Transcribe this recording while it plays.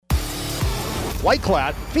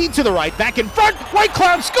Whitecloud, feed to the right, back in front,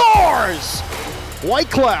 Whitecloud scores!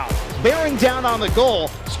 Whitecloud bearing down on the goal,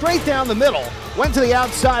 straight down the middle, went to the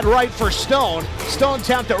outside right for Stone. Stone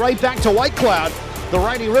tapped it right back to Whitecloud. The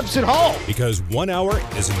righty rips it home. Because 1 hour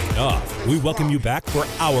isn't enough, we welcome you back for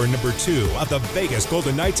hour number 2 of the Vegas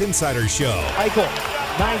Golden Knights Insider Show. Eichel,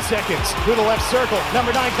 9 seconds, through the left circle,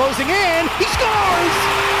 number 9 closing in, he scores!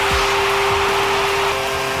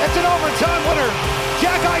 That's an overtime winner.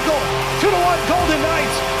 Jack Eichel, 2-1 Golden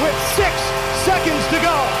Knights with 6 seconds to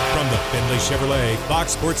go. From the Findlay Chevrolet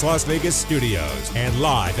Fox Sports Las Vegas studios and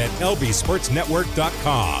live at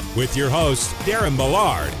lbsportsnetwork.com with your hosts Darren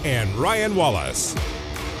Millard and Ryan Wallace.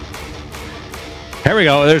 Here we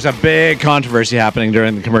go. There's a big controversy happening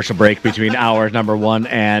during the commercial break between hours number 1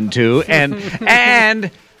 and 2.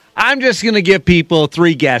 And I'm just going to give people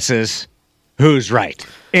 3 guesses who's right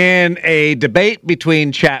in a debate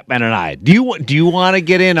between Chapman and I. Do you want to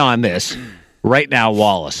get in on this right now,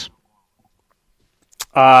 Wallace?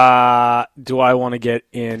 Do I want to get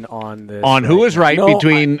in on this? On who was right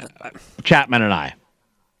between Chapman and I?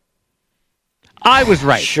 I was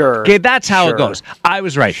right. Sure. Okay, that's how it goes. I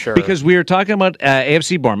was right. Sure. Because we were talking about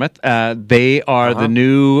AFC Bournemouth. They are the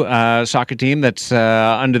new soccer team that's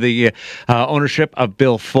under the ownership of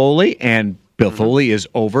Bill Foley, and Bill Foley is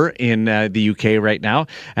over in the UK right now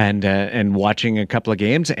and watching a couple of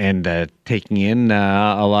games and taking in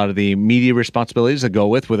a lot of the media responsibilities that go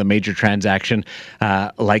with a major transaction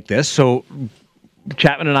like this. So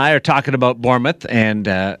Chapman and I are talking about Bournemouth and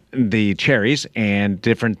the Cherries and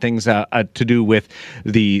different things to do with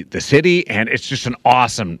the city, and it's just an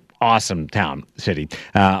awesome town, city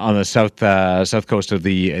on the south coast of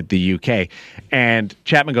the UK. And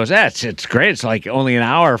Chapman goes, it's great. It's like only an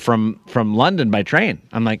hour from London by train.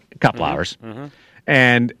 I'm like, a couple hours.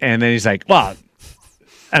 And then he's like, well,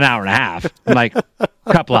 an hour and a half. I'm like, a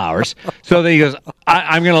couple hours. So then he goes,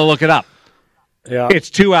 I'm going to look it up. Yeah. It's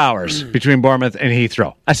 2 hours between Bournemouth and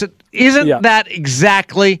Heathrow. I said, isn't that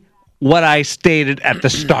exactly what I stated at the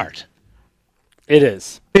start? It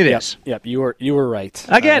is. It is. Yep. You were right.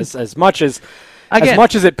 Again. As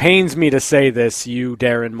much as it pains me to say this, you,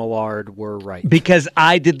 Darren Millard, were right. Because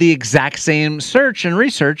I did the exact same search and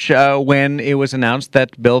research when it was announced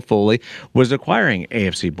that Bill Foley was acquiring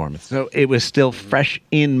AFC Bournemouth. So it was still fresh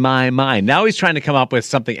in my mind. Now he's trying to come up with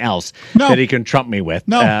something else that he can trump me with.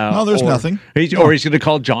 No, there's nothing. Or he's going to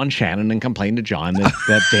call John Shannon and complain to John that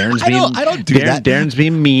Darren's being I don't do that. Darren's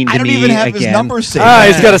being mean to me. I don't even have again. his number saved.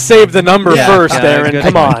 He's got to save the number first, Darren.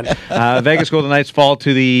 Come on. Vegas Golden Knights fall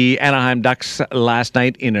to the Anaheim Ducks last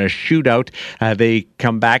night in a shootout. They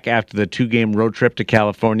come back after the 2-game road trip to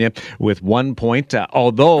California with 1 point,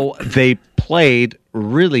 although they played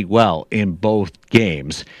really well in both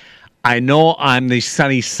games. I know I'm the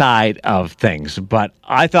sunny side of things, but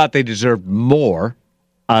I thought they deserved more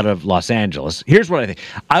out of Los Angeles. Here's what I think.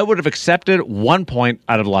 I would have accepted 1 point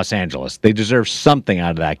out of Los Angeles. They deserve something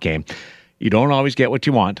out of that game. You don't always get what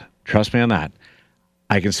you want. Trust me on that.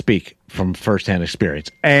 I can speak from firsthand experience.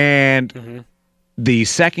 And the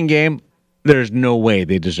second game, there's no way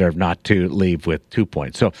they deserve not to leave with 2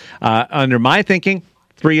 points. So under my thinking,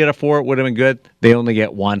 3 out of 4 would have been good. They only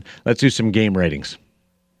get 1. Let's do some game ratings.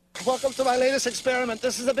 Welcome to my latest experiment.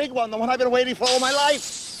 This is a big one, the one I've been waiting for all my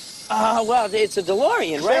life. Well, it's a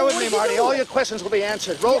DeLorean, right? Bear with me, Marty. All your questions will be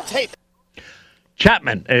answered. Roll tape.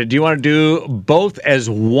 Chapman, do you want to do both as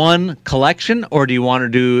one collection, or do you want to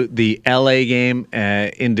do the LA game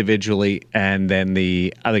individually and then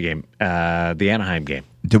the other game, the Anaheim game?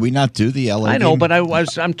 Did we not do the LA I know, game? but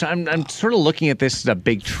I'm sort of looking at this as a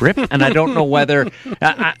big trip, and I don't know whether,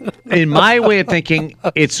 in my way of thinking,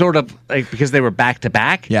 it's sort of like because they were back to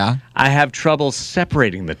back. Yeah, I have trouble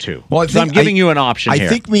separating the two. Well, so I'm giving you an option here. I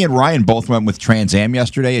think me and Ryan both went with Trans Am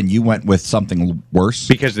yesterday, and you went with something worse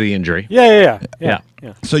because of the injury. Yeah.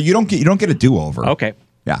 So you don't get a do over. Okay.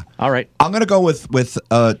 Yeah. All right. I'm going to go with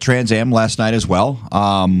Trans Am last night as well.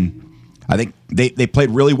 I think they played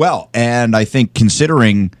really well, and I think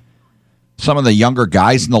considering some of the younger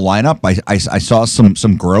guys in the lineup, I saw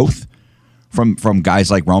some growth from guys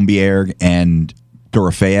like Rombier and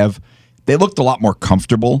Dorofeev. They looked a lot more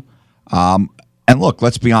comfortable. And look,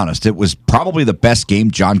 let's be honest, it was probably the best game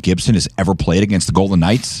John Gibson has ever played against the Golden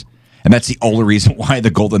Knights, and that's the only reason why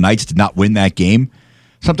the Golden Knights did not win that game.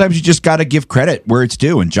 Sometimes you just got to give credit where it's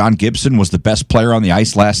due, and John Gibson was the best player on the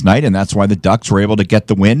ice last night, and that's why the Ducks were able to get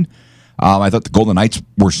the win. I thought the Golden Knights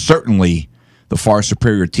were certainly the far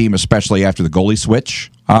superior team, especially after the goalie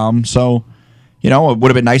switch. So, it would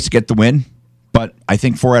have been nice to get the win, but I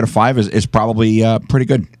think 4 out of 5 is probably pretty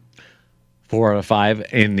good. 4 out of 5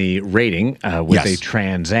 in the rating with Yes. a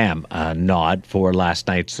Trans Am nod for last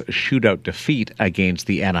night's shootout defeat against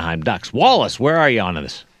the Anaheim Ducks. Wallace, where are you on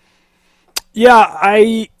this?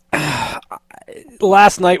 Yeah,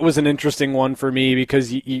 last night was an interesting one for me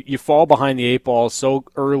because you fall behind the 8 ball so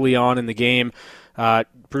early on in the game.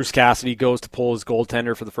 Bruce Cassidy goes to pull his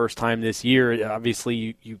goaltender for the first time this year.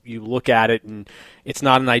 Obviously, you look at it, and it's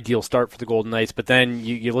not an ideal start for the Golden Knights. But then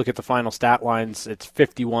you look at the final stat lines. It's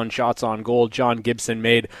 51 shots on goal. John Gibson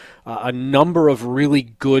made a number of really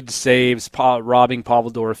good saves, robbing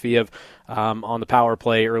Pavel Dorofeev on the power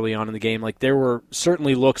play early on in the game. Like, there were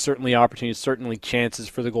certainly looks, certainly opportunities, certainly chances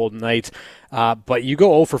for the Golden Knights. But you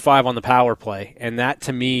go 0 for 5 on the power play, and that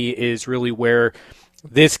to me is really where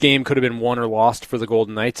this game could have been won or lost for the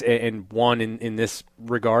Golden Knights, and won in this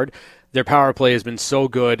regard. Their power play has been so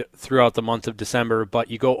good throughout the month of December, but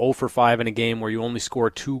you go 0 for 5 in a game where you only score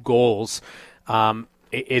 2 goals,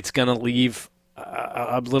 it's going to leave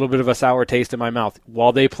a little bit of a sour taste in my mouth.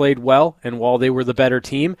 While they played well and while they were the better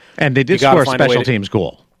team. And they did score a special teams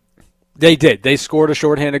goal. They did. They scored a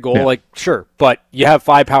shorthanded goal, Yeah. Sure, but you have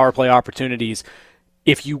 5 power play opportunities.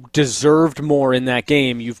 If you deserved more in that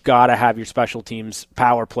game, you've got to have your special teams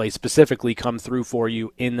power play specifically come through for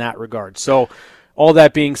you in that regard. So, all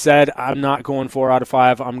that being said, I'm not going 4 out of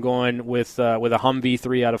 5. I'm going with a Humvee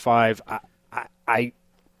 3 out of 5. I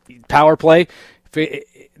power play.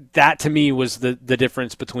 That to me was the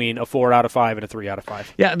difference between a 4 out of 5 and a 3 out of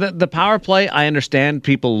 5. Yeah, the power play, I understand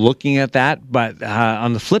people looking at that, but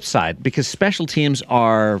on the flip side, because special teams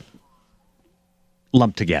are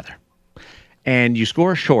lumped together, and you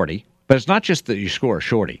score a shorty, but it's not just that you score a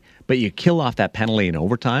shorty, but you kill off that penalty in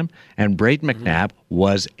overtime, and Braden McNabb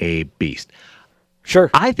was a beast.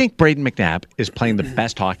 Sure. I think Braden McNabb is playing the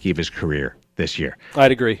best hockey of his career this year.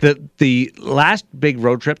 I'd agree. The last big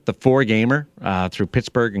road trip, the 4-gamer through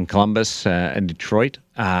Pittsburgh and Columbus and Detroit,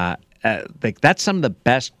 that's some of the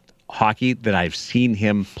best hockey that I've seen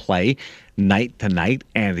him play night to night,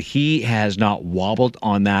 and he has not wobbled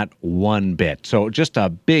on that one bit. So just a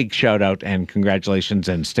big shout out and congratulations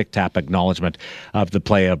and stick tap acknowledgement of the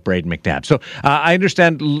play of Braden McNabb. So I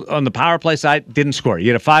understand on the power play side, didn't score.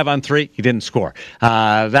 You had a 5-on-3, you didn't score.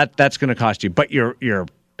 That's going to cost you. But your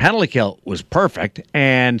penalty kill was perfect,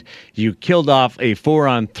 and you killed off a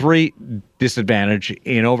 4-on-3 disadvantage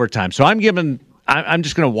in overtime. So I'm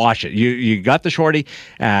just going to wash it. You got the shorty.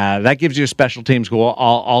 That gives you a special teams goal.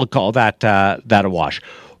 I'll call that a wash.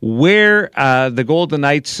 Where the Golden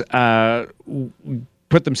Knights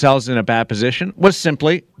put themselves in a bad position was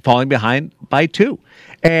simply falling behind by 2.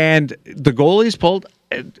 And the goalies pulled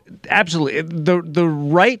absolutely the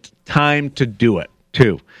right time to do it,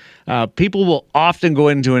 too. People will often go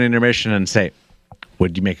into an intermission and say,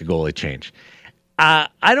 would you make a goalie change? I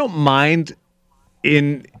don't mind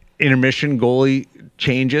in intermission goalie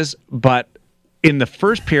changes, but in the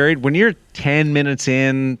first period, when you're 10 minutes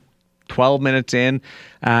in, 12 minutes in,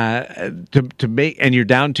 to make, and you're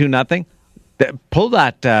down 2-0, pull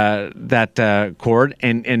that cord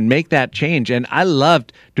and make that change. And I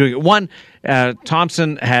loved doing it. One,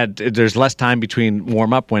 Thompson there's less time between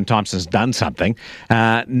warm up when Thompson's done something.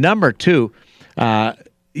 Number 2,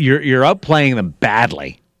 you're outplaying them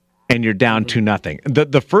badly, and you're down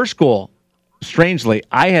 2-0. The first goal, strangely,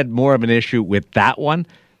 I had more of an issue with that one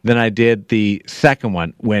than I did the second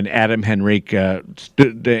one when Adam Henrique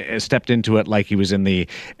stepped into it like he was in the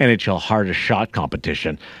NHL hardest shot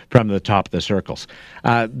competition from the top of the circles.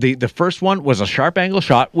 The first one was a sharp angle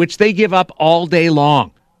shot, which they give up all day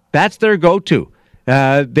long. That's their go-to.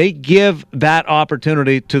 They give that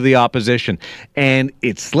opportunity to the opposition, and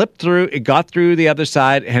it slipped through. It got through the other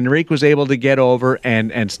side. Henrique was able to get over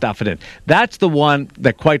and stuff it in. That's the one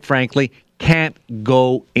that, quite frankly, can't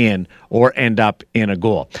go in or end up in a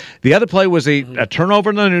goal. The other play was a turnover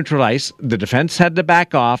in the neutral ice. The defense had to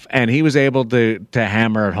back off, and he was able to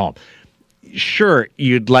hammer it home. Sure,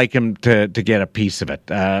 you'd like him to get a piece of it.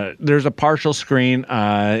 There's a partial screen.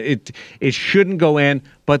 It shouldn't go in,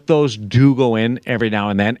 but those do go in every now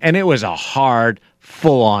and then. And it was a hard,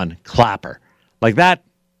 full-on clapper. Like that,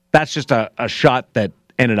 that's just a shot that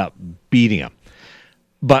ended up beating him.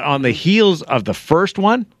 But on the heels of the first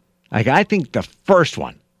one, I think the first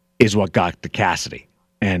one is what got to Cassidy,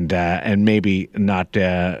 and maybe not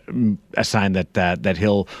a sign that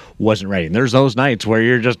Hill wasn't ready. And there's those nights where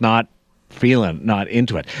you're just not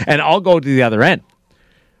into it. And I'll go to the other end.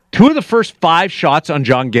 2 of the first 5 shots on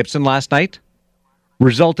John Gibson last night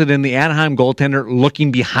resulted in the Anaheim goaltender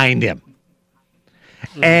looking behind him.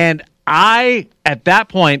 And I, at that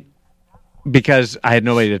point, because I had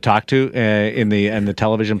nobody to talk to in the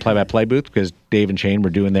television play-by-play booth, because Dave and Shane were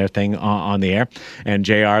doing their thing on the air, and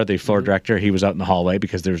JR, the floor director, he was out in the hallway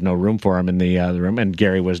because there was no room for him in the room, and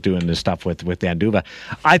Gary was doing this stuff with Dan Duva.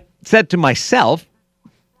 I said to myself,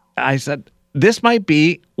 this might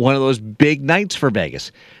be one of those big nights for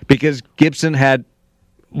Vegas, because Gibson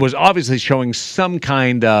was obviously showing some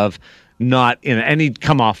kind of not in, and he'd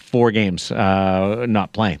come off 4 games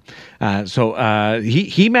not playing. So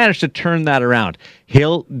he managed to turn that around.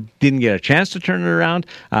 Hill didn't get a chance to turn it around.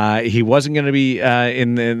 He wasn't going to be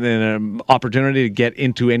in an opportunity to get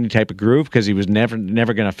into any type of groove, because he was never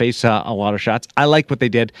going to face a lot of shots. I like what they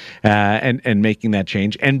did and making that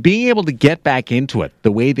change and being able to get back into it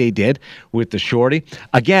the way they did with the shorty.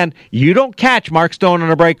 Again, you don't catch Mark Stone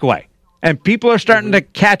on a breakaway, and people are starting to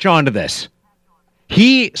catch on to this.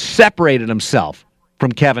 He separated himself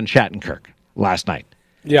from Kevin Shattenkirk last night.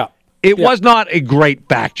 Yeah. It was not a great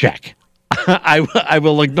back check. I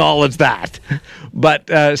will acknowledge that.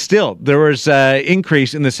 But still, there was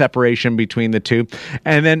increase in the separation between the two.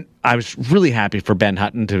 And then I was really happy for Ben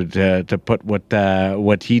Hutton to put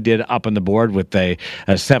what he did up on the board with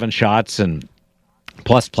 7 shots and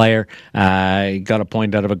plus player. Got a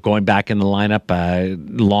point out of it going back in the lineup.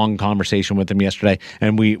 Long conversation with him yesterday.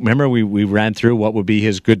 And we ran through what would be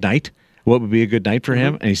his good night. What would be a good night for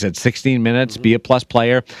him? And he said 16 minutes, be a plus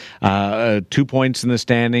player, 2 points in the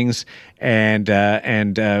standings, and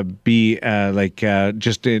be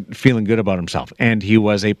just feeling good about himself. And he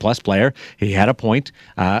was a plus player. He had a point,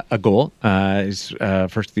 a goal, his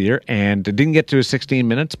first of the year, and didn't get to his 16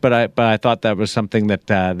 minutes. But I thought that was something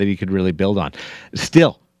that he could really build on.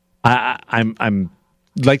 Still, I'm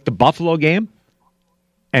like the Buffalo game,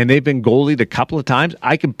 and they've been goalied a couple of times.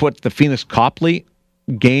 I can put the Phoenix Copley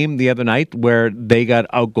game the other night where they got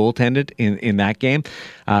out goaltended in that game.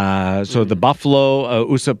 So the Buffalo,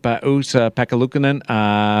 Usa Pekka-Luukkonen,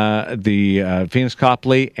 the Phoenix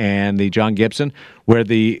Copley, and the John Gibson, where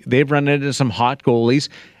they've run into some hot goalies.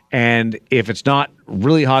 And if it's not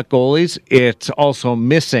really hot goalies, it's also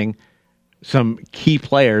missing some key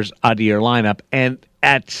players out of your lineup. And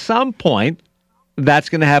at some point, that's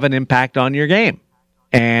going to have an impact on your game.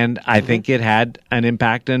 And I think it had an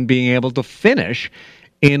impact on being able to finish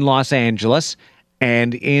in Los Angeles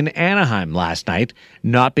and in Anaheim last night,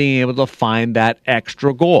 not being able to find that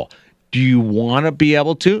extra goal. Do you want to be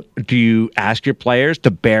able to? Do you ask your players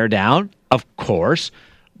to bear down? Of course.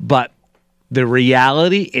 But the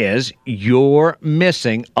reality is you're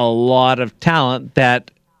missing a lot of talent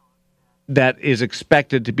that is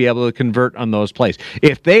expected to be able to convert on those plays.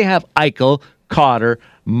 If they have Eichel, Cotter,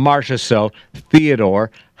 Marchessault,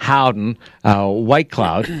 Theodore, Howden,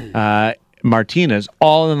 Whitecloud, Martinez,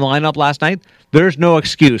 all in the lineup last night, there's no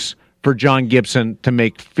excuse for John Gibson to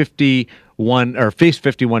make 51 or face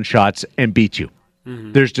 51 shots and beat you.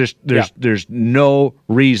 Mm-hmm. There's no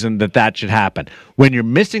reason that should happen. When you're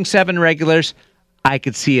missing 7 regulars, I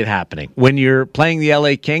could see it happening. When you're playing the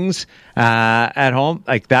LA Kings at home,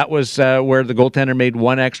 like that was where the goaltender made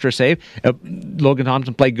 1 extra save. Logan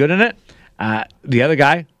Thompson played good in it. The other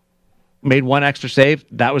guy made 1 extra save.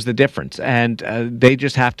 That was the difference. And they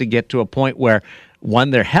just have to get to a point where,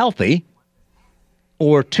 1, they're healthy,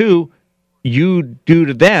 or 2, you do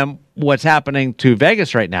to them what's happening to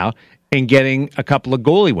Vegas right now in getting a couple of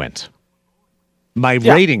goalie wins. My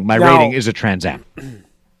rating is a Trans Am.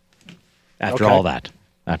 After all that.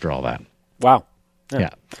 Wow.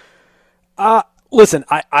 Yeah. Listen,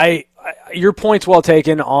 I your point's well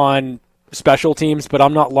taken on special teams, but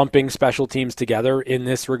I'm not lumping special teams together in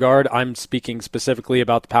this regard. I'm speaking specifically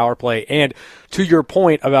about the power play. And to your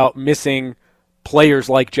point about missing players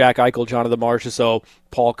like Jack Eichel, Jonathan Marchessault,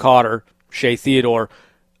 Paul Cotter, Shea Theodore,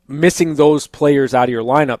 missing those players out of your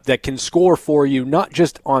lineup that can score for you, not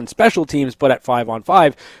just on special teams, but at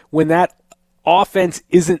 5-on-5. When that offense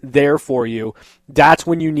isn't there for you, that's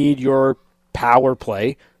when you need your power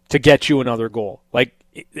play to get you another goal. Like,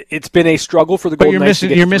 it's been a struggle for the Golden Knights.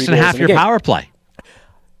 You're missing half your power play.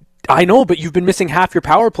 I know, but you've been missing half your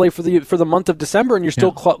power play for the month of December, and you're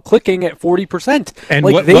still clicking at 40%. And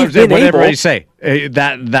what everybody say,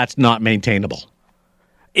 that's not maintainable.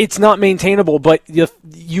 It's not maintainable, but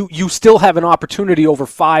you still have an opportunity over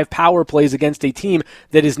 5 power plays against a team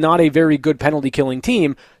that is not a very good penalty-killing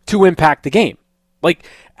team to impact the game. Like,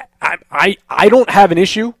 I don't have an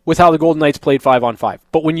issue with how the Golden Knights played 5-on-5,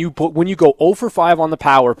 but when you go 0 for 5 on the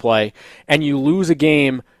power play and you lose a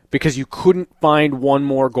game because you couldn't find one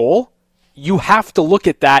more goal, you have to look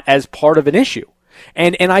at that as part of an issue.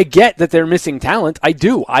 And I get that they're missing talent. I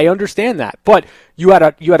do. I understand that. But you had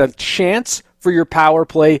a chance for your power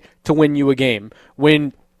play to win you a game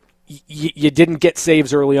when you didn't get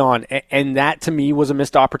saves early on, and that to me was a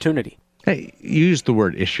missed opportunity. Hey, you used the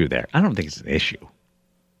word issue there. I don't think it's an issue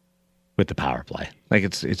with the power play. Like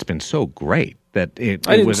it's been so great that I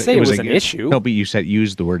didn't say it was an issue. No, but you said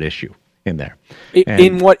use the word issue in there.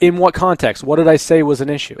 In what context? What did I say was an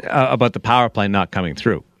issue? About the power play not coming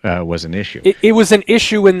through was an issue. It was an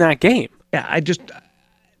issue in that game. Yeah,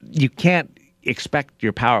 you can't expect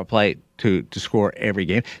your power play to score every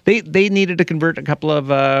game. They needed to convert a couple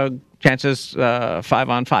of chances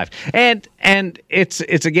 5-on-5, and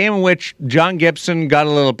it's a game in which John Gibson got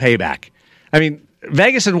a little payback. I mean,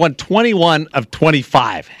 Vegas had won 21 of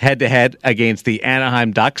 25 head-to-head against the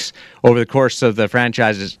Anaheim Ducks over the course of the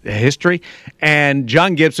franchise's history, and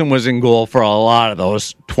John Gibson was in goal for a lot of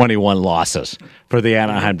those 21 losses for the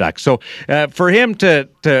Anaheim Ducks. So for him to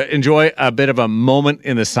enjoy a bit of a moment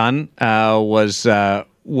in the sun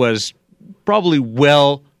was probably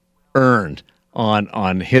well earned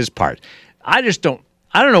on his part. I don't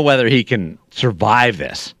know whether he can survive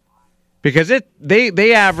this. Because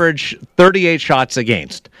they average 38 shots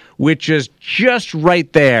against, which is just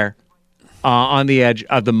right there on the edge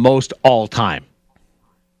of the most all-time.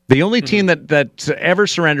 The only team that's ever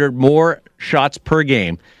surrendered more shots per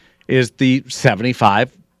game is the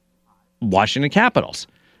 75 Washington Capitals,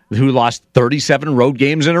 who lost 37 road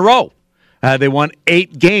games in a row. They won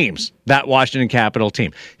 8 games, that Washington Capital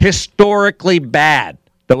team. Historically bad,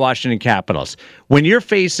 the Washington Capitals. When you're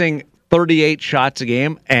facing 38 shots a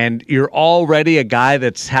game, and you're already a guy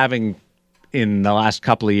that's having, in the last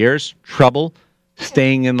couple of years, trouble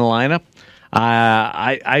staying in the lineup,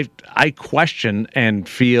 I question and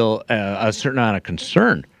feel a certain amount of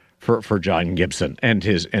concern for John Gibson and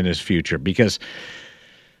his future, because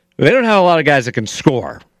they don't have a lot of guys that can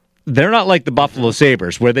score. They're not like the Buffalo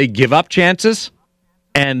Sabres, where they give up chances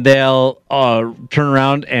and they'll turn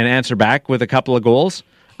around and answer back with a couple of goals.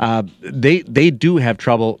 They do have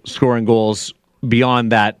trouble scoring goals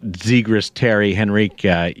beyond that Zegras, Terry, Henrique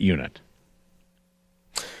unit.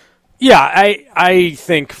 Yeah, I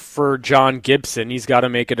think for John Gibson, he's got to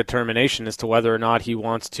make a determination as to whether or not he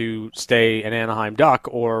wants to stay an Anaheim Duck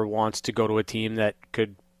or wants to go to a team that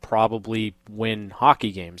could probably win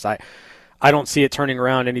hockey games. I don't see it turning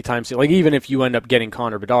around anytime soon. Like, even if you end up getting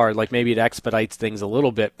Connor Bedard, like, maybe it expedites things a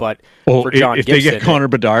little bit. But for John if Gibson, they get Connor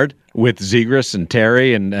Bedard with Zegras and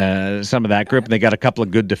Terry and some of that group, and they got a couple of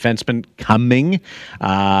good defensemen coming,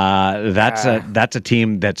 that's a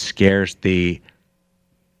team that scares the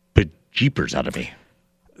bejeepers out of me.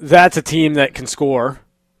 That's a team that can score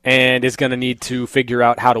and is going to need to figure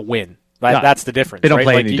out how to win. That's the difference. They don't right?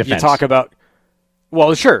 play like any defense. You talk about,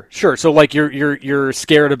 well, sure. So like you're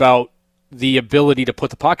scared about the ability to put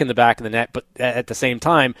the puck in the back of the net, but at the same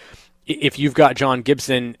time, if you've got John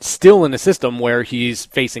Gibson still in a system where he's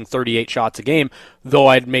facing 38 shots a game, though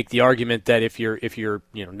I'd make the argument that if you're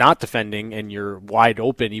not defending and you're wide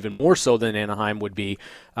open, even more so than Anaheim would be,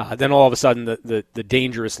 then all of a sudden the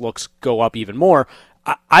dangerous looks go up even more.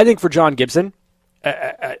 I think for John Gibson,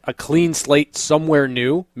 a clean slate somewhere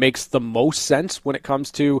new makes the most sense when it comes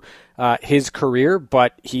to his career,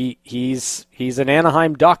 but he's an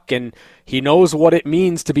Anaheim Duck, and he knows what it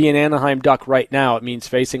means to be an Anaheim Duck right now. It means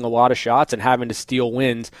facing a lot of shots and having to steal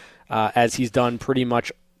wins, as he's done pretty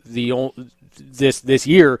much this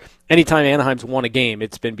year. Anytime Anaheim's won a game,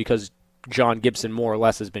 it's been because John Gibson more or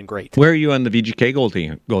less has been great. Where are you on the VGK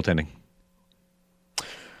goaltending?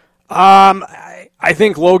 I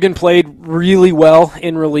think Logan played really well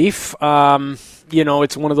in relief.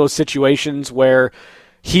 It's one of those situations where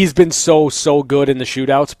he's been so good in the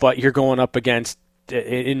shootouts, but you're going up against,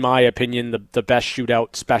 in my opinion, the best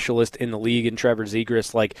shootout specialist in the league in Trevor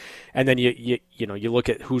Zegras. And then you look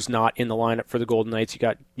at who's not in the lineup for the Golden Knights. You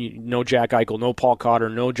got no Jack Eichel, no Paul Cotter,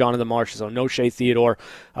 no Jonathan Marchessault, no Shea Theodore.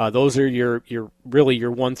 Those are your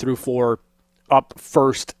 1 through 4 up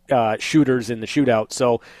first shooters in the shootout.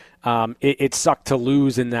 So it sucked to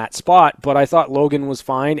lose in that spot, but I thought Logan was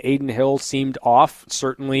fine. Adin Hill seemed off.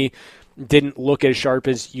 Certainly didn't look as sharp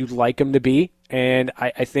as you'd like him to be. And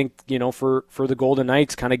I think, for the Golden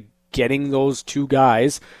Knights, kind of getting those two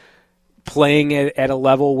guys playing at a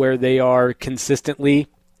level where they are consistently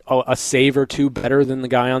a save or two better than the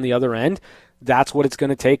guy on the other end, that's what it's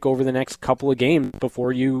going to take over the next couple of games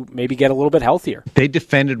before you maybe get a little bit healthier. They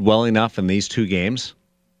defended well enough in these 2 games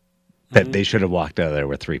that they should have walked out of there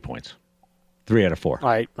with 3 points. 3 out of 4.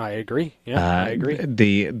 I agree. Yeah, I agree.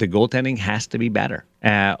 The goaltending has to be better,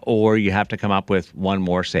 or you have to come up with one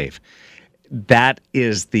more save. That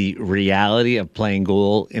is the reality of playing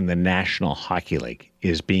goal in the National Hockey League,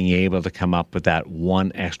 is being able to come up with that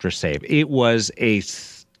one extra save. It was a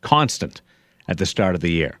constant at the start of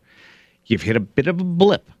the year. You've hit a bit of a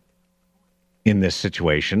blip in this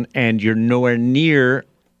situation, and you're nowhere near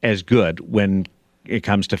as good when it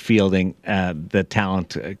comes to fielding the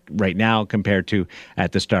talent right now compared to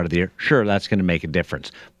at the start of the year. Sure, that's going to make a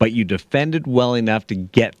difference. But you defended well enough to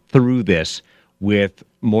get through this with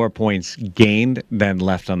more points gained than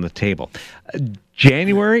left on the table.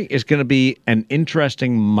 January is going to be an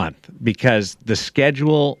interesting month because the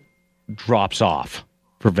schedule drops off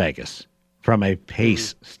for Vegas from a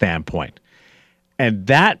pace standpoint. And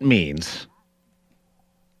that means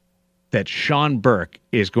that Sean Burke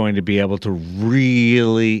is going to be able to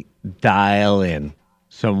really dial in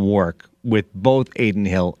some work with both Adin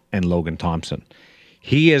Hill and Logan Thompson.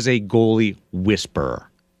 He is a goalie whisperer,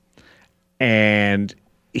 and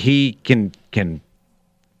he can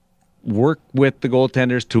work with the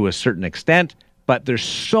goaltenders to a certain extent, but there's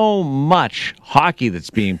so much hockey that's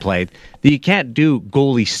being played that you can't do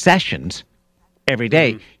goalie sessions every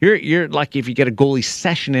day. You're lucky if you get a goalie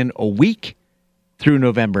session in a week through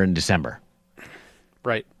November and December.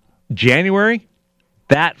 Right. January,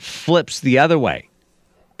 that flips the other way.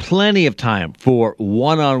 Plenty of time for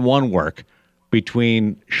one-on-one work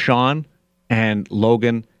between Sean and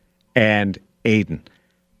Logan and Adin.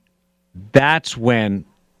 That's when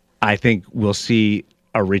I think we'll see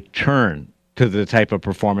a return to the type of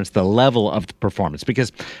performance, the level of the performance.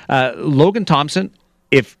 Because Logan Thompson,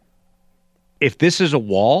 if this is a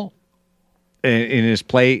wall in his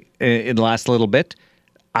play in the last little bit,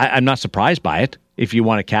 I'm not surprised by it. If you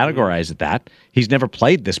want to categorize it that, he's never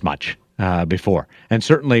played this much before, and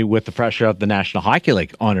certainly with the pressure of the National Hockey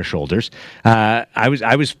League on his shoulders, I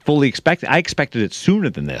was fully expecting. I expected it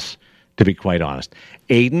sooner than this, to be quite honest.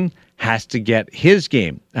 Adin has to get his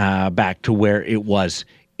game back to where it was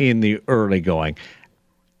in the early going.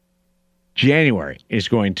 January is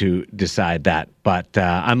going to decide that, but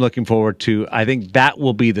I'm looking forward to. I think that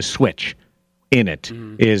will be the switch in it.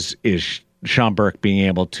 Is Sean Burke being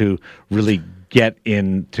able to really get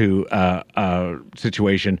into a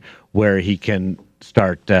situation where he can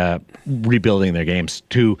start rebuilding their games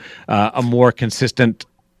to a more consistent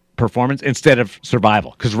performance instead of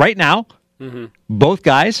survival. Because right now, both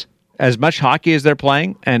guys, as much hockey as they're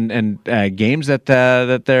playing and games that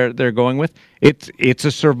they're going with, it's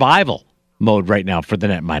a survival mode right now for the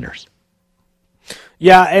netminders.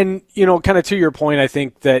 Yeah, and kind of to your point, I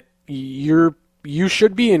think that you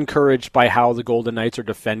should be encouraged by how the Golden Knights are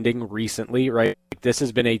defending recently, right? This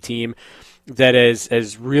has been a team that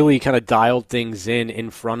has really kind of dialed things in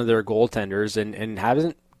front of their goaltenders and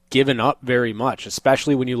hasn't given up very much,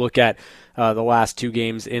 especially when you look at the last two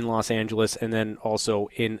games in Los Angeles and then also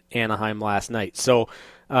in Anaheim last night. So,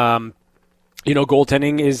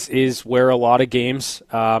 goaltending is where a lot of games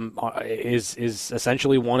is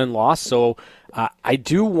essentially won and lost. So I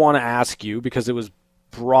do want to ask you, because it was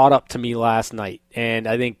brought up to me last night, and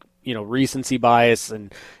I think recency bias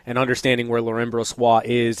and understanding where Laurent Brossoit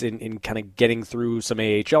is in kind of getting through some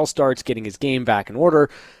AHL starts, getting his game back in order.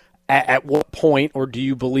 At what point, or do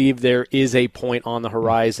you believe there is a point on the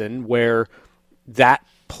horizon where that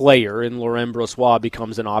player in Laurent Brossoit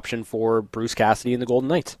becomes an option for Bruce Cassidy and the Golden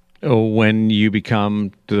Knights? When you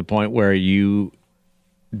become to the point where you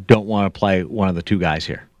don't want to play one of the two guys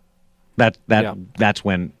here, that's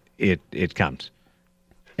when it comes.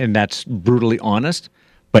 And that's brutally honest.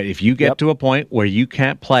 But if you get to a point where you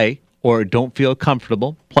can't play or don't feel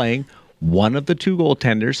comfortable playing one of the two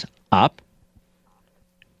goaltenders up,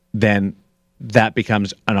 then that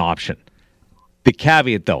becomes an option. The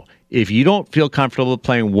caveat, though, if you don't feel comfortable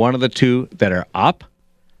playing one of the two that are up,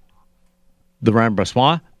 the Laurent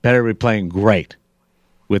Brossoit better be playing great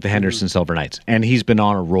with the Henderson Silver Knights, and he's been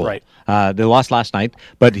on a roll. Right. They lost last night,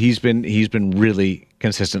 but he's been really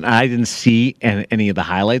consistent. I didn't see any of the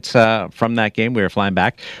highlights from that game. We were flying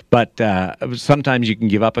back, but sometimes you can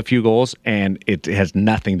give up a few goals, and it has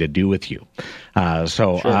nothing to do with you.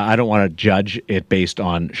 So I don't want to judge it based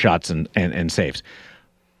on shots and saves,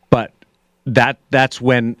 but that's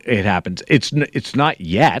when it happens. It's not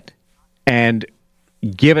yet, and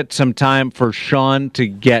give it some time for Sean to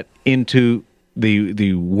get into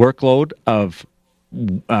the workload of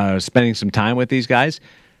spending some time with these guys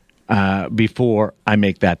before I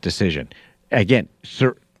make that decision. Again,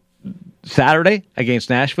 Saturday against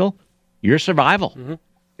Nashville, your survival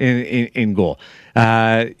in goal.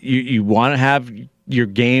 You want to have your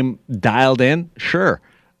game dialed in, sure,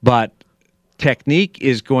 but technique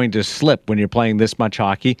is going to slip when you're playing this much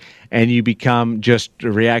hockey, and you become just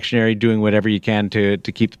reactionary, doing whatever you can to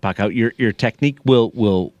keep the puck out. Your technique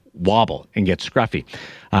will wobble and get scruffy.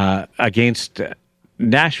 Against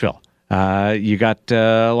Nashville, you got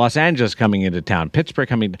Los Angeles coming into town, Pittsburgh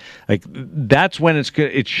coming. Like, that's when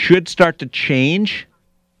it should start to change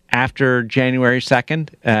after January 2nd,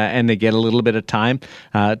 and they get a little bit of time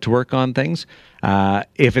to work on things.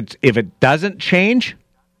 If it doesn't change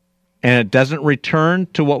and it doesn't return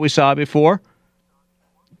to what we saw before,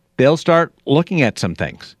 they'll start looking at some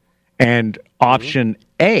things. And option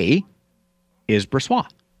A is Brossoit.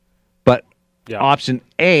 But option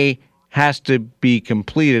A has to be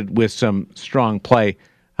completed with some strong play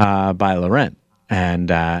by Laurent.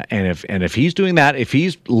 And if he's doing that, if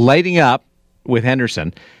he's lighting up with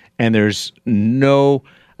Henderson, and there's no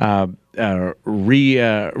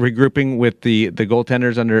regrouping with the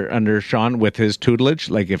goaltenders under Sean with his tutelage,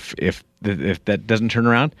 like if that doesn't turn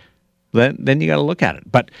around, then you got to look at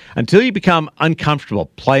it. But until you become uncomfortable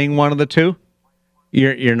playing one of the two,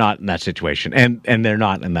 you're not in that situation, and they're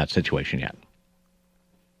not in that situation yet.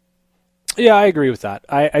 Yeah, I agree with that.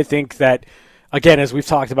 I think that, again, as we've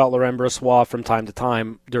talked about Laurent Brossoit from time to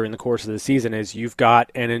time during the course of the season, is you've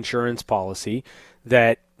got an insurance policy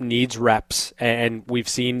that needs reps, and we've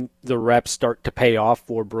seen the reps start to pay off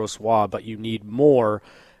for Brossoit, but you need more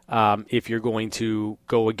if you're going to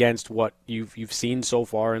go against what you've seen so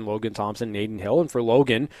far in Logan Thompson and Adin Hill. And for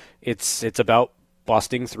Logan, it's about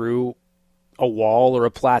busting through a wall or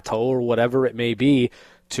a plateau or whatever it may be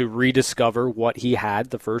to rediscover what he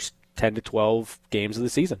had the first 10 to 12 games of the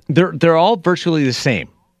season. They're all virtually the same.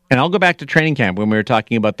 And I'll go back to training camp when we were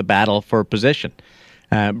talking about the battle for position.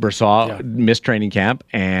 Brossoit missed training camp,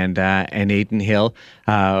 and Adin Hill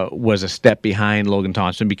was a step behind Logan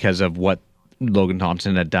Thompson because of what Logan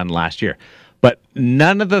Thompson had done last year. But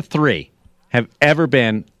none of the three have ever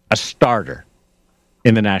been a starter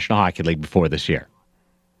in the National Hockey League before this year.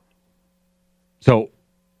 So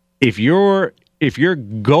if you're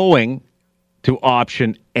going to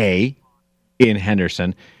option A in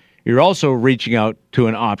Henderson, you're also reaching out to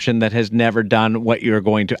an option that has never done what you're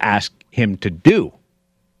going to ask him to do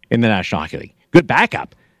in the National Hockey League. Good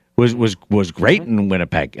backup. Was great in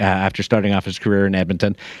Winnipeg after starting off his career in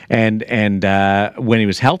Edmonton, and when he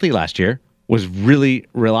was healthy last year, was really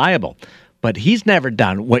reliable. But he's never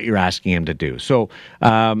done what you're asking him to do. So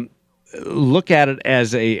look at it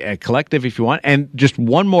as a collective if you want. And just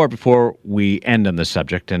one more before we end on this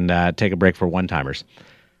subject and take a break for one-timers.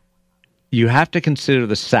 You have to consider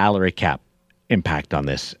the salary cap impact on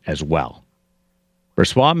this as well.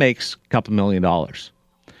 Brossoit makes a couple $1 million.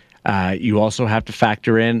 You also have to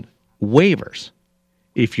factor in waivers.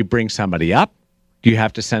 If you bring somebody up, do you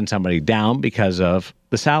have to send somebody down because of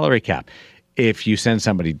the salary cap? If you send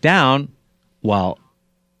somebody down, well,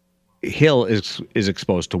 Hill is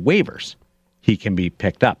exposed to waivers. He can be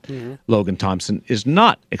picked up. Mm-hmm. Logan Thompson is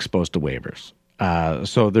not exposed to waivers.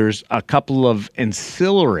 So there's a couple of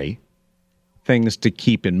ancillary things to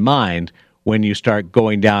keep in mind when you start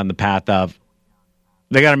going down the path of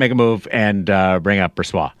they got to make a move and bring up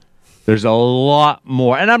Brossoit. There's a lot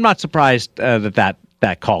more, and I'm not surprised that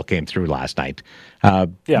call came through last night when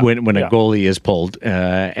a goalie is pulled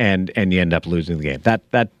and you end up losing the game.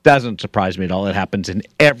 That doesn't surprise me at all. It happens in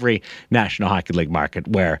every National Hockey League market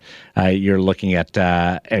where you're looking at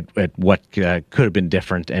what could have been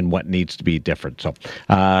different and what needs to be different. So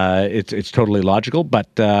it's totally logical, but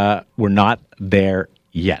we're not there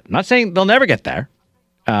yet. I'm not saying they'll never get there.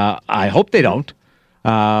 I hope they don't.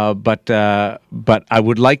 But I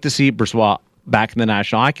would like to see Brossoit back in the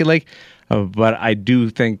National Hockey League. But I do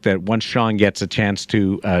think that once Sean gets a chance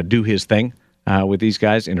to do his thing with these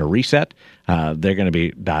guys in a reset, they're going to be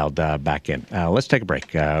dialed back in. Let's take a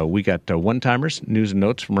break. We got one-timers, news and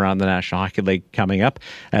notes from around the National Hockey League coming up,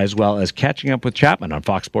 as well as catching up with Chapman on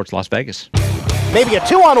Fox Sports Las Vegas. Maybe a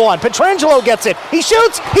 2-on-1. Pietrangelo gets it. He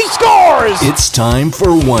shoots. He scores. It's time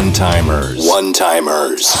for one-timers.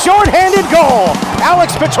 One-timers. Short-handed goal.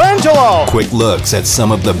 Alex Pietrangelo. Quick looks at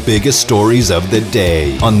some of the biggest stories of the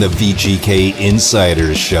day on the VGK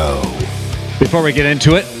Insiders Show. Before we get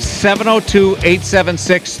into it,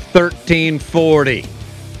 702-876-1340.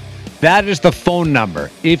 That is the phone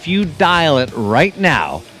number. If you dial it right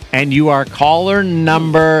now and you are caller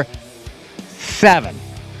number 7,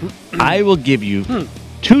 I will give you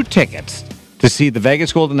 2 tickets to see the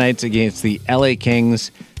Vegas Golden Knights against the LA Kings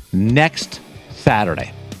next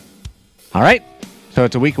Saturday. All right? So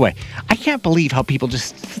it's a week away. I can't believe how people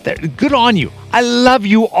just sit there. Good on you. I love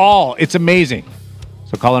you all. It's amazing.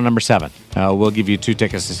 So caller number 7. We'll give you 2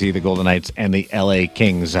 tickets to see the Golden Knights and the LA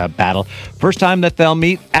Kings battle. First time that they'll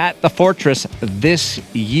meet at the Fortress this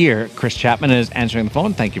year. Chris Chapman is answering the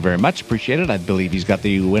phone. Thank you very much. Appreciate it. I believe he's got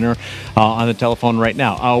the winner on the telephone right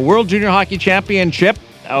now. World Junior Hockey Championship.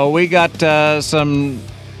 We got some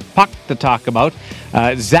puck to talk about.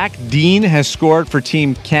 Zach Dean has scored for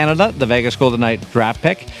Team Canada, the Vegas Golden Knight draft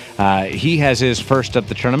pick. He has his first of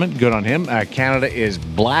the tournament. Good on him. Canada is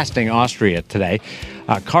blasting Austria today.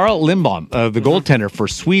 Carl Lindblom, the goaltender for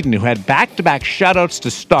Sweden, who had back-to-back shutouts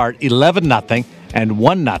to start, 11-0 and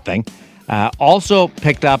 1-0, also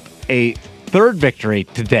picked up a third victory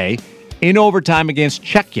today in overtime against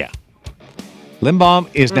Czechia. Lindblom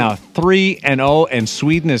is now 3-0, and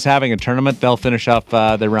Sweden is having a tournament. They'll finish off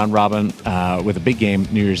their round robin with a big game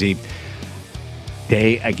New Year's Eve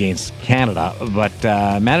day against Canada. But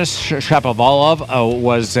Matis Shapovalov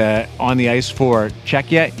was on the ice for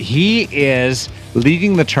Czechia. He is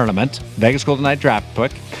leading the tournament, Vegas Golden Knight draft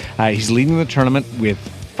pick. He's leading the tournament with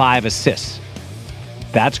 5 assists.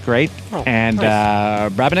 That's great. And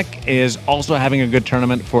nice. Brabenec is also having a good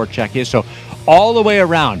tournament for Czechia. So all the way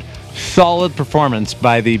around, solid performance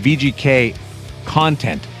by the VGK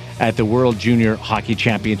content at the World Junior Hockey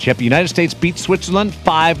Championship. The United States beat Switzerland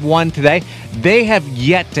 5-1 today. They have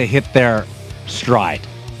yet to hit their stride.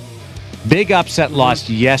 Big upset loss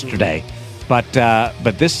yesterday. But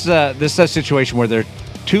this is a situation where they're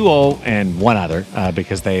 2-0 and one other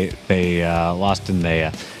because they lost in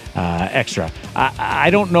the extra. I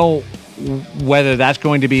don't know whether that's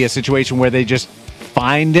going to be a situation where they just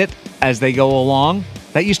find it as they go along.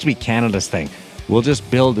 That used to be Canada's thing. We'll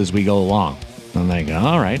just build as we go along. And they go,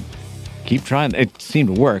 all right, keep trying. It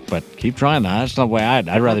seemed to work, but keep trying that. That's not the way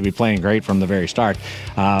I'd rather be playing great from the very start.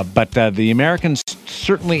 But the Americans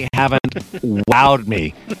certainly haven't wowed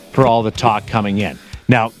me for all the talk coming in.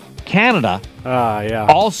 Now, Canada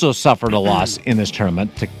also suffered a loss in this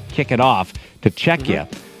tournament to kick it off to Czechia.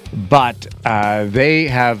 But they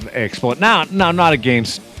have exploded. Now, not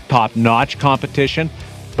against top-notch competition,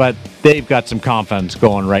 but they've got some confidence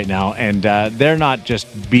going right now, and they're not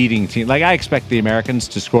just beating teams. Like, I expect the Americans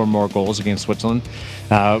to score more goals against Switzerland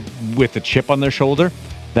with the chip on their shoulder.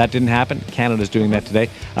 That didn't happen. Canada's doing that today.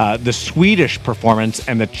 The Swedish performance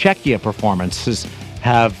and the Czechia performances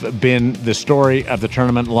have been the story of the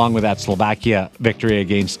tournament, along with that Slovakia victory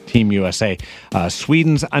against Team USA.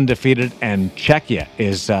 Sweden's undefeated, and Czechia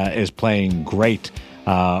is playing great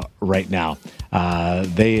right now.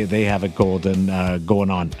 They have a golden going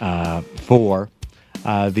on for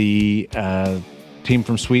the team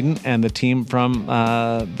from Sweden and the team from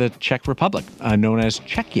the Czech Republic, known as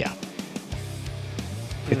Czechia.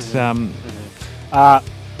 It's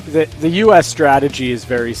The U.S. strategy is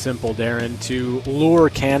very simple, Darren, to lure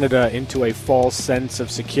Canada into a false sense of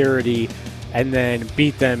security and then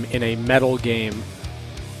beat them in a medal game,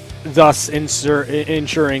 thus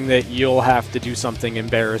ensuring that you'll have to do something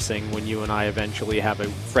embarrassing when you and I eventually have a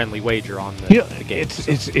friendly wager on the game.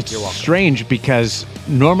 It's strange because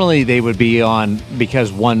normally they would be on,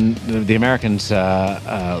 because the Americans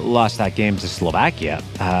lost that game to Slovakia,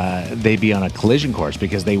 they'd be on a collision course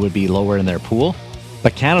because they would be lower in their pool.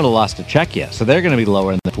 But Canada lost to Czechia, so they're going to be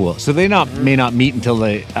lower in the pool. So they may not meet until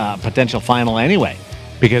the potential final anyway,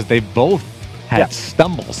 because they both had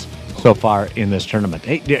stumbles so far in this tournament.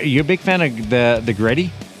 Hey, you're a big fan of the gritty?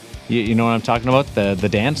 You know what I'm talking about? The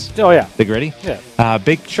dance? Oh, yeah. The gritty? Yeah.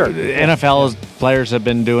 Sure. NFL players have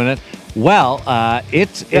been doing it. Well,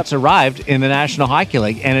 it's arrived in the National Hockey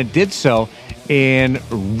League, and it did so in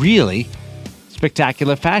really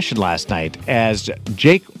spectacular fashion last night as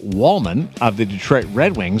Jake Wallman of the Detroit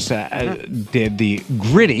Red Wings did the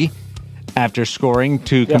gritty after scoring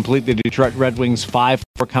to complete the Detroit Red Wings 5-4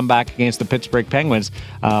 comeback against the Pittsburgh Penguins.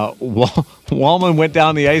 Wallman went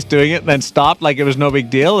down the ice doing it, then stopped like it was no big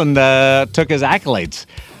deal and took his accolades.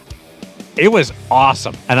 It was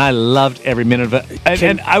awesome, and I loved every minute of it.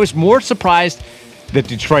 And I was more surprised that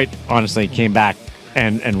Detroit honestly came back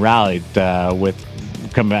and rallied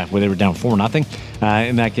come back where they were down 4-0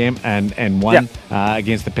 in that game and won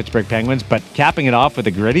against the Pittsburgh Penguins. But capping it off with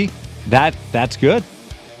a gritty, that's good.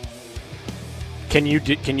 Can you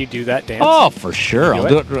do that dance? Oh, for sure.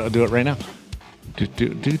 I'll do it right now. Do.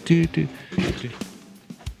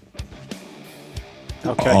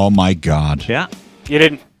 Okay. Oh my God. Yeah. You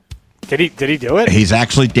didn't. Did he do it? He's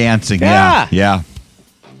actually dancing. Yeah.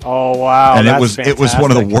 Oh wow. And that's it was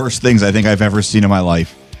one of the worst things I think I've ever seen in my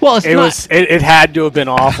life. Well, it had to have been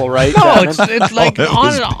awful, right? No, it's like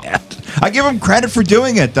I give him credit for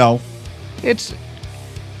doing it though. It's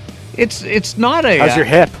not a. How's your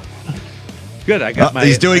hip? Good. I got my.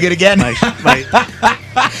 He's doing it again.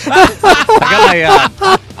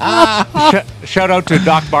 Shout out to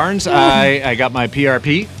Doc Barnes. I got my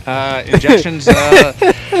PRP injections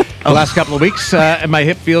the last couple of weeks, and my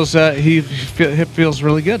hip feels hip feels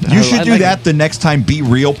really good. You should do that the next time Be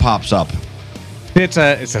Real pops up. It's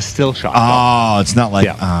a still shot. Oh, it's not like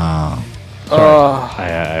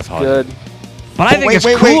I apologize. Good. But I think it's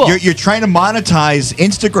cool. Wait. You're trying to monetize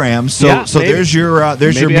Instagram, so maybe. there's your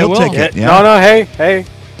Maybe meal ticket. Yeah. No, hey.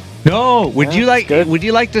 No, would you like to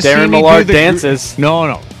see Darren me Millard do the dances?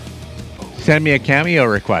 No. Send me a cameo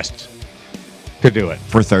request to do it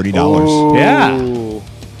for $30. Ooh. Yeah.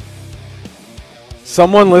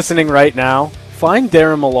 Someone listening right now, find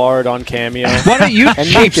Darren Millard on Cameo. Why don't you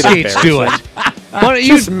cheapskates do it? Why don't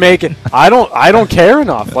you just make it? I don't care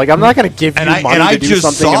enough. Like, I'm not going to give you money to do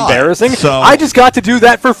something embarrassing. I just got to do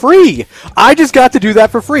that for free. I just got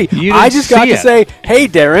to say, hey,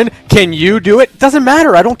 Darren, can you do it? Doesn't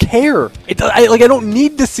matter. I don't care. I don't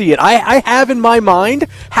need to see it. I have in my mind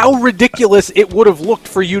how ridiculous it would have looked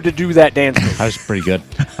for you to do that dance move. That was pretty good.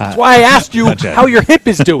 That's why I asked you how your hip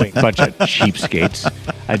is doing. Bunch of cheapskates.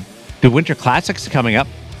 The Winter Classic's coming up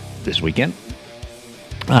this weekend.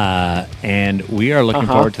 And we are looking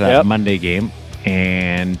forward to that Monday game.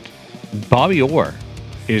 And Bobby Orr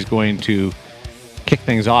is going to kick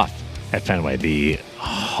things off at Fenway, the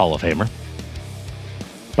Hall of Famer.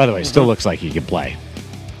 By the way, still looks like he can play.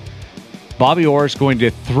 Bobby Orr is going to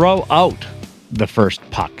throw out the first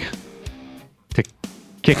puck to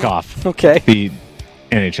kick off the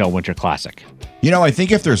NHL Winter Classic. You know, I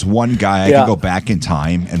think if there's one guy I could go back in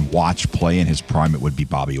time and watch play in his prime, it would be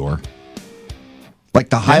Bobby Orr. Like,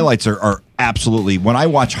 the highlights are absolutely... When I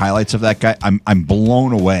watch highlights of that guy, I'm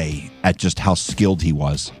blown away at just how skilled he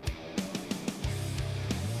was.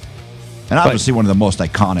 And obviously one of the most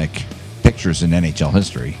iconic pictures in NHL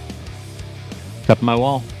history. Up on my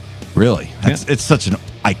wall. Really? It's such an...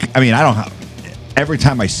 I mean, I don't have... Every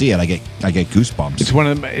time I see it, I get goosebumps. It's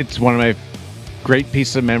one of my great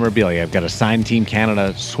pieces of memorabilia. I've got a signed Team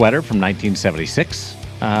Canada sweater from 1976.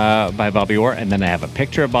 By Bobby Orr, and then I have a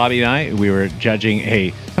picture of Bobby and I. We were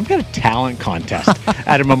judging some kind of talent contest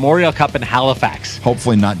at a Memorial Cup in Halifax.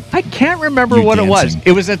 Hopefully not. I can't remember what dancing. It was.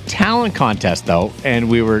 It was a talent contest, though, and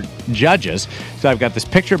we were judges. So I've got this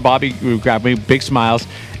picture of Bobby who grabbed me, big smiles,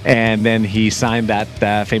 and then he signed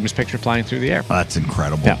that famous picture flying through the air. Oh, that's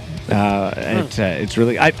incredible. Yeah. It's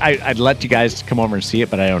really... I'd let you guys come over and see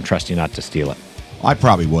it, but I don't trust you not to steal it. I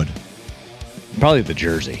probably would. Probably the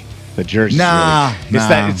jersey. The jersey.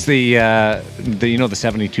 It's the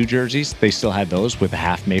 72 jerseys. They still had those with a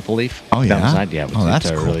half maple leaf. Oh, yeah. Down the side. Yeah. That's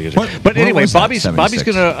cool. Really good. But anyway, Bobby's going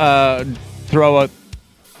to throw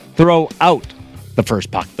out the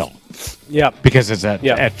first puck, though. Yeah. Because it's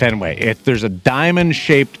at Fenway. There's a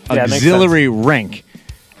diamond-shaped auxiliary rink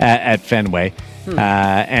at Fenway.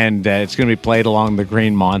 And it's going to be played along the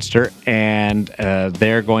Green Monster, and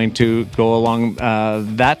they're going to go along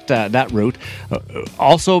that route.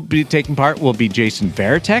 Also be taking part will be Jason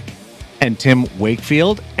Varitek and Tim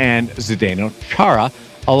Wakefield and Zdeno Chara,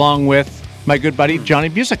 along with my good buddy Johnny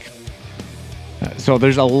Busick. So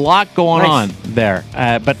there's a lot going on there.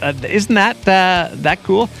 But isn't that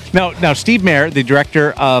cool? Now Steve Mayer, the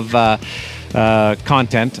director of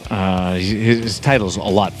content, his title's a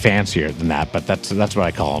lot fancier than that, but that's what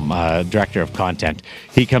I call him, director of content.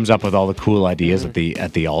 He comes up with all the cool ideas at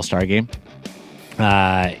the All-Star game.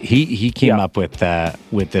 He came up with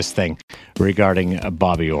this thing regarding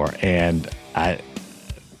Bobby Orr, and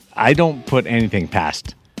I don't put anything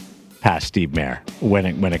past Steve Mayer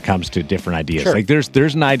when it comes to different ideas. Sure. Like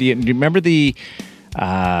there's an idea. Do you remember the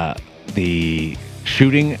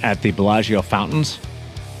shooting at the Bellagio fountains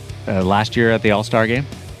last year at the All-Star game,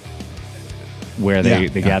 where they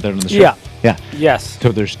gathered on the strip? Yeah. Yes.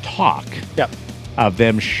 So there's talk of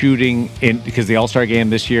them shooting in, because the All-Star game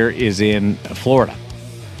this year is in Florida,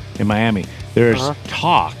 in Miami. There's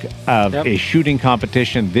talk of a shooting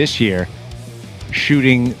competition this year,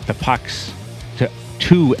 shooting the pucks to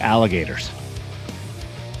 2 alligators.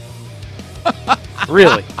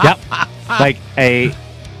 Really? Yep. Like an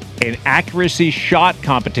accuracy shot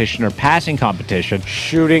competition or passing competition.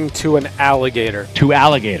 Shooting to an alligator. 2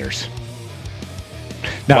 alligators.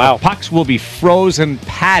 Now, the pucks will be frozen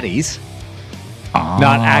patties,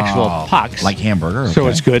 not actual pucks. Like hamburger. Okay. So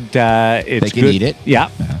it's good. They can eat it? Yeah.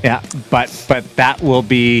 But that will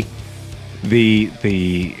be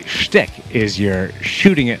the shtick, is you're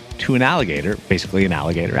shooting it to an alligator, basically an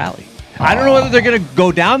alligator alley. I don't know whether they're going to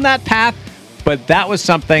go down that path, but that was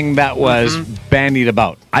something that was bandied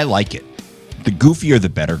about. I like it. The goofier, the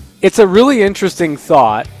better. It's a really interesting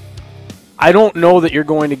thought. I don't know that you're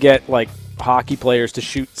going to get, like, hockey players to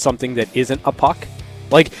shoot something that isn't a puck.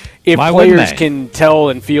 Like, if players can tell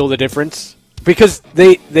and feel the difference, because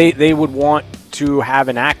they would want to have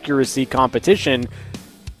an accuracy competition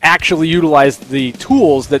actually utilize the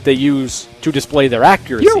tools that they use to display their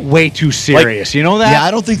accuracy. You're way too serious. You know that? Yeah,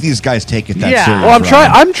 I don't think these guys take it that Yeah. serious. Well,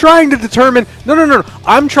 I'm trying to determine. No.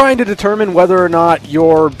 I'm trying to determine whether or not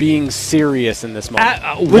you're being serious in this moment.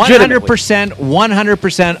 100%.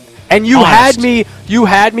 100%. And you honest.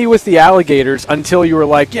 had me with the alligators until you were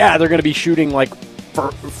like, yeah, they're going to be shooting like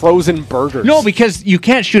frozen burgers. No, because you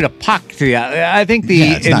can't shoot a puck to the. I think the.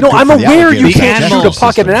 Yeah, it's not No, good I'm for the aware you alligator can't shoot a digestive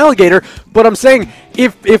puck at an system. alligator, but I'm saying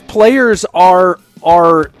if players are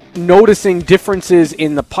noticing differences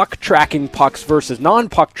in the puck tracking pucks versus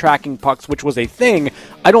non-puck tracking pucks, which was a thing,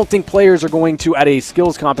 I don't think players are going to, at a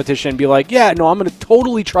skills competition, be like, yeah, no, I'm going to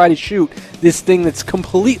totally try to shoot this thing that's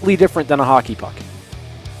completely different than a hockey puck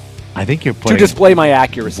I think you're to putting display my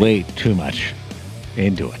accuracy. way too much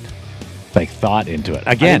into it, like thought into it.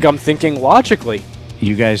 I Again, think I'm thinking logically.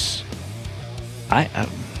 you guys,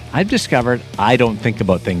 I've discovered I don't think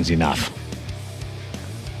about things enough.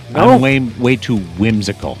 No. I'm way too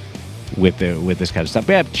whimsical with this kind of stuff.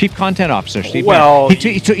 We have Chief Content Officer Steve. Well,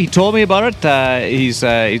 he told me about it. He's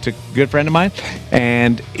a good friend of mine,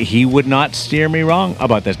 and he would not steer me wrong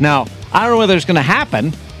about this. Now, I don't know whether it's going to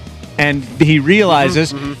happen. And he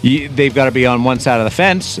realizes they've got to be on one side of the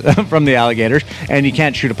fence from the alligators, and you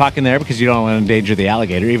can't shoot a puck in there because you don't want to endanger the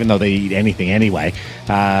alligator, even though they eat anything anyway.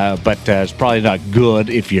 But it's probably not good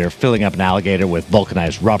if you're filling up an alligator with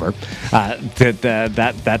vulcanized rubber.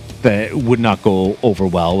 That would not go over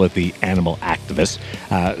well with the animal activists,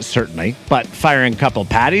 certainly. But firing a couple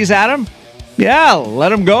patties at him, yeah,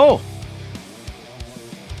 let him go.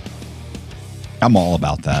 I'm all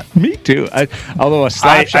about that. Me too. Although a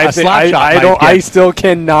slap shot, I still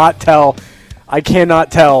cannot tell. I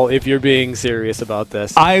cannot tell if you're being serious about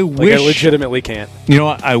this. I I legitimately can't. You know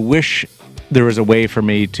what? I wish there was a way for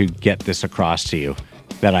me to get this across to you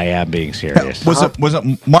that I am being serious. Was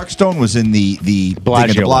it Mark Stone was in the thing at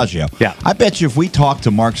the Bellagio? Yeah. I bet you if we talked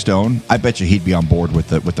to Mark Stone, I bet you he'd be on board with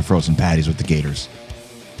the frozen patties with the Gators.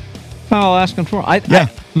 I'll ask him for it. We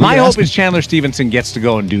My can hope ask him. is Chandler Stevenson gets to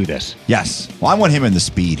go and do this. Yes. Well, I want him in the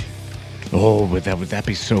speed. Oh, would that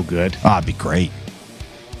be so good? Ah, it'd be great.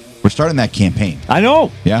 We're starting that campaign. I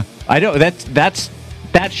know. Yeah. I know. That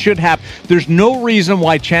should happen. There's no reason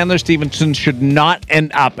why Chandler Stevenson should not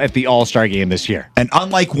end up at the All-Star game this year. And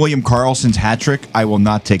unlike William Karlsson's hat trick, I will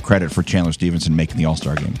not take credit for Chandler Stevenson making the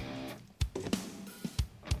All-Star game.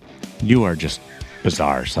 You are just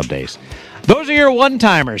bizarre some days. Those are your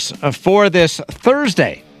one-timers for this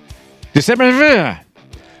Thursday, December.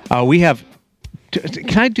 We have.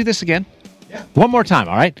 Can I do this again? Yeah. One more time,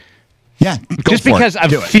 all right? Yeah. Just because I'm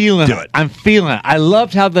feeling it. I'm feeling it. I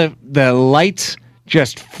loved how the lights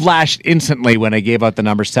just flashed instantly when I gave out the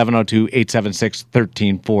number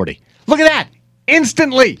 702-876-1340. Look at that.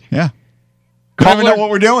 Instantly. Yeah. Don't even know what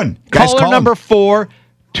we're doing. Guys, Caller call number him. 4,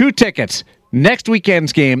 2 tickets. Next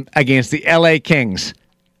weekend's game against the LA Kings.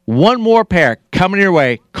 One more pair coming your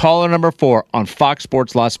way. Caller number 4 on Fox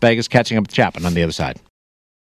Sports Las Vegas, catching up with Chapman on the other side.